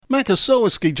Mac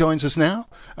Osorowski joins us now,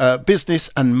 business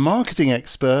and marketing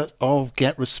expert of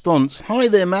GetResponse. Hi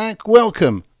there, Mac.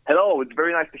 Welcome. Hello. It's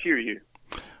very nice to hear you.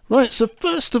 Right. So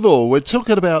first of all, we're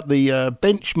talking about the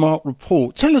benchmark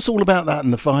report. Tell us all about that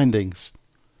and the findings.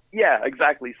 Yeah,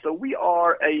 exactly. So we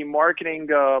are a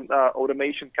marketing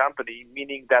automation company,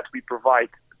 meaning that we provide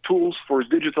tools for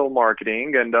digital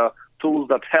marketing and tools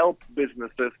that help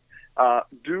businesses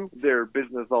do their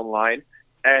business online,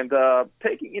 and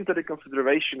taking into the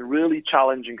consideration really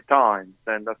challenging times.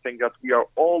 And I think that we are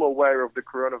all aware of the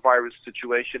coronavirus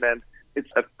situation and its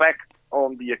effect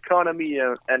on the economy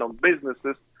and on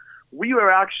businesses. We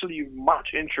were actually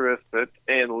much interested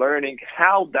in learning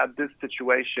how this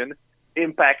situation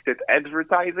impacted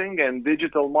advertising and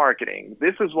digital marketing.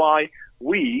 This is why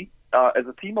we, as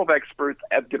a team of experts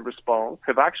at GetResponse,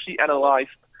 have actually analyzed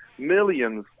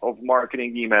millions of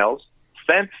marketing emails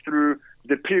sent through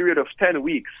the period of 10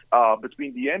 weeks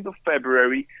between the end of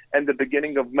February and the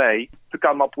beginning of May to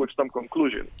come up with some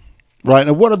conclusions. Right.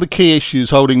 And what are the key issues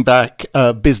holding back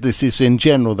businesses in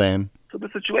general then? So the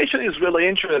situation is really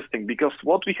interesting because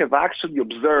what we have actually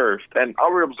observed, and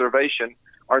our observation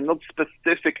are not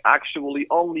specific actually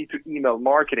only to email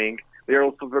marketing. They are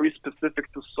also very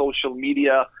specific to social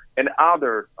media and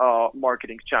other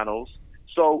marketing channels.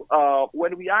 So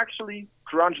when we actually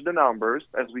crunch the numbers,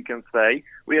 as we can say,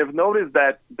 we have noticed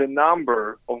that the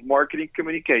number of marketing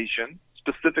communication,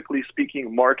 specifically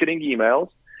speaking marketing emails,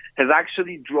 has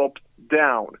actually dropped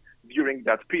down during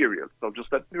that period. So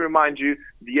just let me remind you,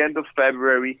 the end of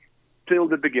February till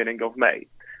the beginning of May.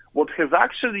 What has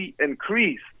actually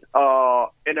increased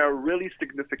in a really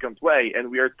significant way, and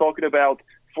we are talking about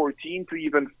 14 to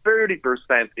even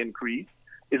 30% increase,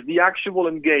 is the actual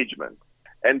engagement.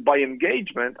 And by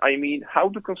engagement, I mean how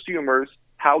do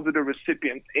the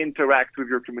recipients interact with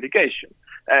your communication?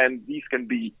 And these can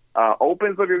be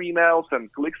opens of your emails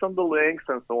and clicks on the links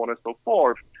and so on and so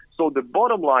forth. So the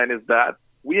bottom line is that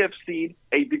we have seen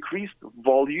a decreased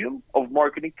volume of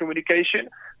marketing communication,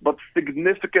 but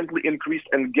significantly increased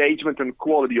engagement and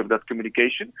quality of that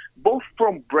communication, both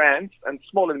from brands and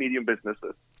small and medium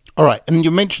businesses. All right. And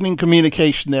you're mentioning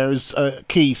communication there is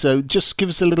key. So just give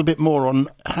us a little bit more on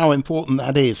how important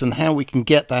that is and how we can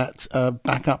get that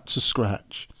back up to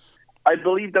scratch. I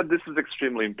believe that this is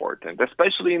extremely important,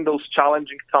 especially in those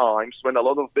challenging times when a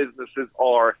lot of businesses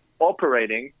are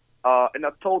operating in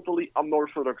a totally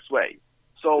unorthodox way.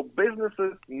 So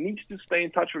businesses need to stay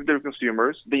in touch with their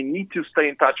consumers. They need to stay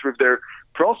in touch with their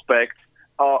prospects,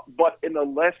 but in a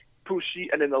less pushy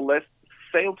and in a less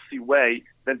salesy way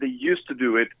than they used to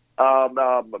do it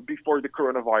before the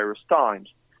coronavirus times.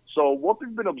 So what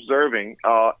we've been observing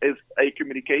is a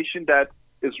communication that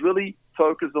is really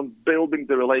focused on building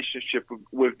the relationship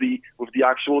with the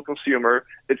actual consumer.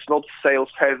 It's not sales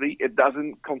heavy. It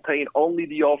doesn't contain only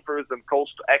the offers and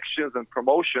calls to actions and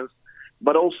promotions,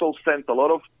 but also sends a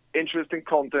lot of interesting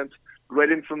content,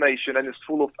 great information, and is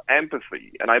full of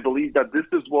empathy. And I believe that this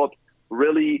is what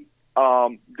really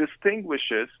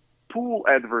distinguishes pull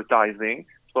advertising.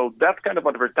 So that kind of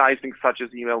advertising, such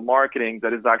as email marketing,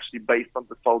 that is actually based on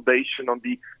the foundation, on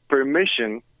the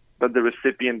permission that the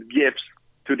recipient gives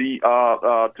to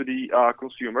the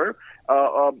consumer,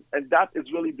 and that is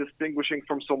really distinguishing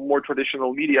from some more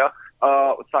traditional media,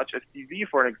 such as TV,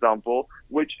 for an example,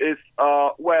 which is,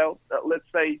 let's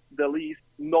say, the least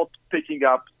not picking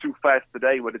up too fast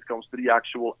today when it comes to the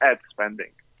actual ad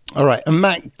spending. All right. And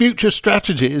Mac, future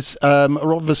strategies are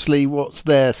obviously what's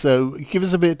there. So give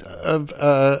us a bit of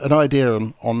an idea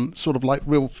on sort of like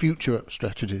real future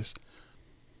strategies.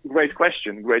 Great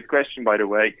question, by the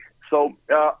way. So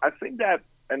I think that,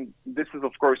 and this is,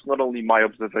 of course, not only my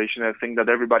observation, I think that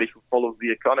everybody who follows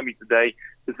the economy today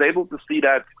is able to see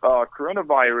that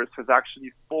coronavirus has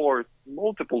actually forced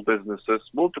multiple businesses,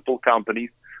 multiple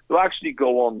companies to actually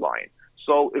go online.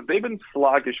 So if they've been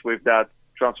sluggish with that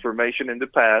transformation in the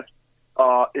past,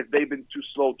 if they've been too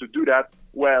slow to do that,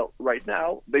 well, right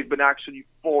now, they've been actually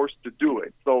forced to do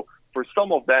it. So for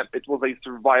some of them, it was a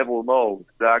survival mode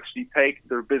to actually take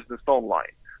their business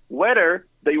online. Whether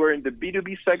they were in the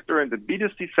B2B sector and the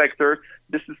B2C sector,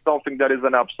 this is something that is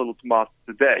an absolute must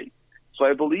today. So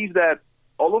I believe that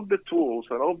all of the tools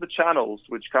and all of the channels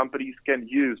which companies can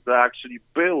use to actually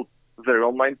build their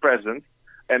online presence,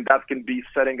 and that can be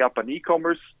setting up an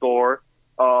e-commerce store,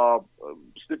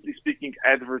 simply speaking,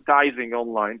 advertising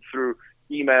online through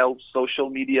email, social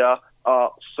media,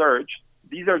 search.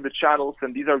 These are the channels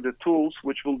and these are the tools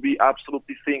which will be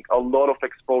absolutely seeing a lot of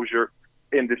exposure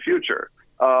in the future.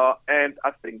 And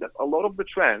I think that a lot of the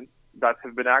trends that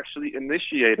have been actually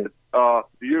initiated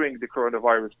during the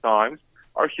coronavirus times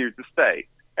are here to stay.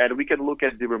 And we can look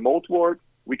at the remote work,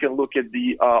 We can look at the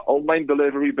online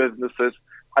delivery businesses.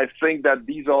 I think that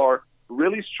these are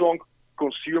really strong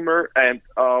consumer and,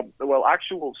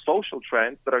 actual social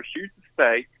trends that are here to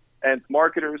stay. And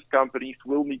marketers, companies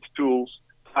will need tools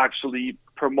to actually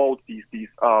promote these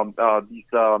behaviors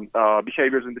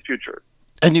in the future.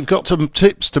 And you've got some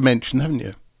tips to mention, haven't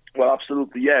you? Well,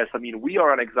 absolutely, yes. I mean, we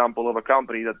are an example of a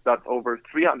company that's over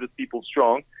 300 people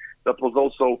strong that was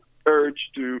also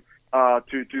urged to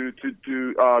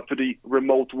the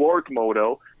remote work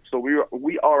model. So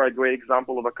we are a great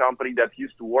example of a company that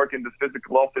used to work in the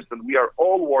physical office, and we are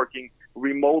all working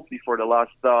remotely for the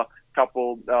last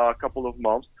couple of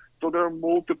months. So there are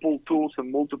multiple tools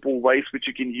and multiple ways which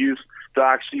you can use to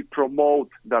actually promote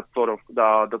that sort of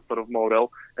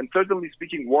model. And certainly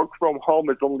speaking, work from home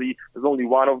is only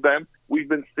one of them. We've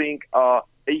been seeing a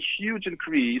huge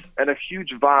increase and a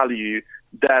huge value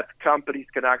that companies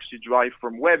can actually drive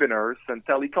from webinars and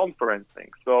teleconferencing.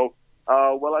 So,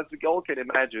 as we all can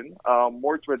imagine,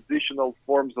 more traditional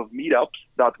forms of meetups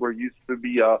that were used to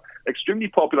be extremely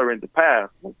popular in the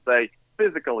past, let's say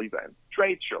physical events,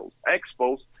 trade shows,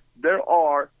 expos, there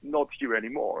are not here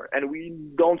anymore, and we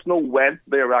don't know when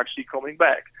they are actually coming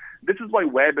back. This is why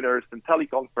webinars and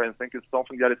teleconferencing is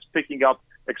something that is picking up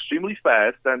extremely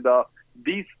fast, and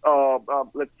these,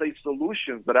 let's say,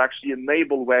 solutions that actually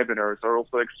enable webinars are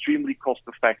also extremely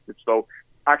cost-effective. So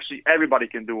actually everybody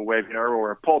can do a webinar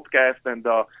or a podcast, and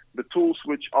the tools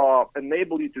which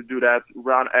enable you to do that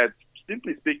run at,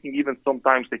 simply speaking, even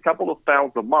sometimes a couple of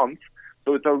pounds a month.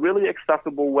 So it's a really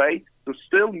accessible way to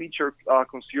still meet your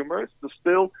consumers, to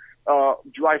still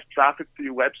drive traffic to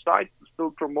your website, to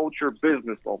still promote your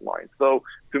business online. So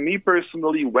to me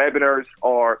personally, webinars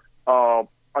are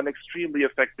an extremely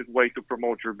effective way to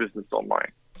promote your business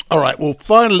online. All right. Well,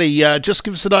 finally, just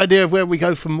give us an idea of where we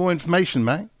go for more information,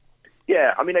 Matt.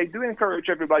 Yeah, I mean, I do encourage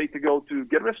everybody to go to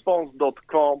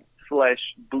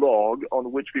getresponse.com/blog,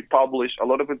 on which we publish a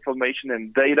lot of information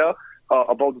and data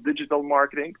about digital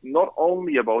marketing, not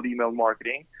only about email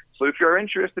marketing. So if you're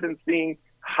interested in seeing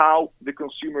how the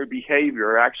consumer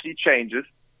behavior actually changes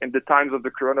in the times of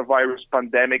the coronavirus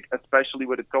pandemic, especially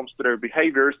when it comes to their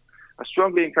behaviors, I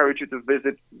strongly encourage you to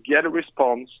visit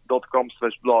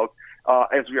getresponse.com/blog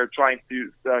as we are trying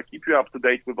to keep you up to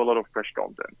date with a lot of fresh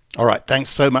content. All right. Thanks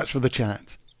so much for the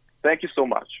chat. Thank you so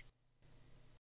much.